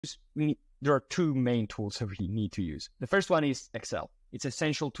there are two main tools that we need to use. The first one is Excel. It's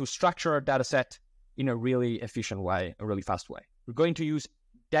essential to structure our data set in a really efficient way, a really fast way. We're going to use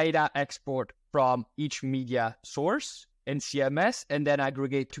data export from each media source and CMS, and then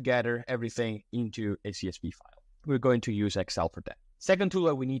aggregate together everything into a CSV file. We're going to use Excel for that. Second tool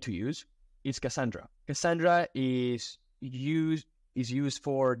that we need to use is Cassandra. Cassandra is used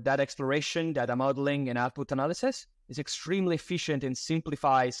for data exploration, data modeling, and output analysis. It's extremely efficient and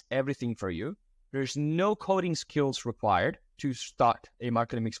simplifies everything for you. There's no coding skills required to start a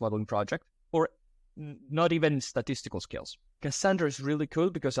marketing mix modeling project, or not even statistical skills. Cassandra is really cool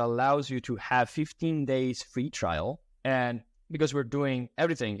because it allows you to have 15 days free trial. And because we're doing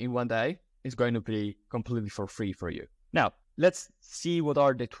everything in one day, it's going to be completely for free for you. Now, let's see what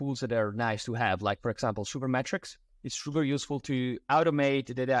are the tools that are nice to have. Like, for example, Supermetrics. It's super useful to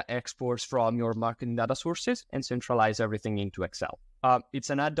automate data exports from your marketing data sources and centralize everything into Excel.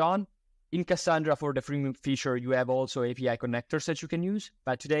 It's an add-on. In Cassandra, for the freemium feature, you have also API connectors that you can use.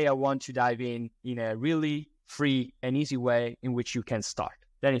 But today, I want to dive in a really free and easy way in which you can start.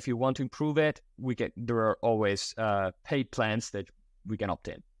 Then if you want to improve it, there are always paid plans that we can opt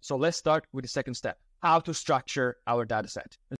in. So let's start with the second step, how to structure our data set.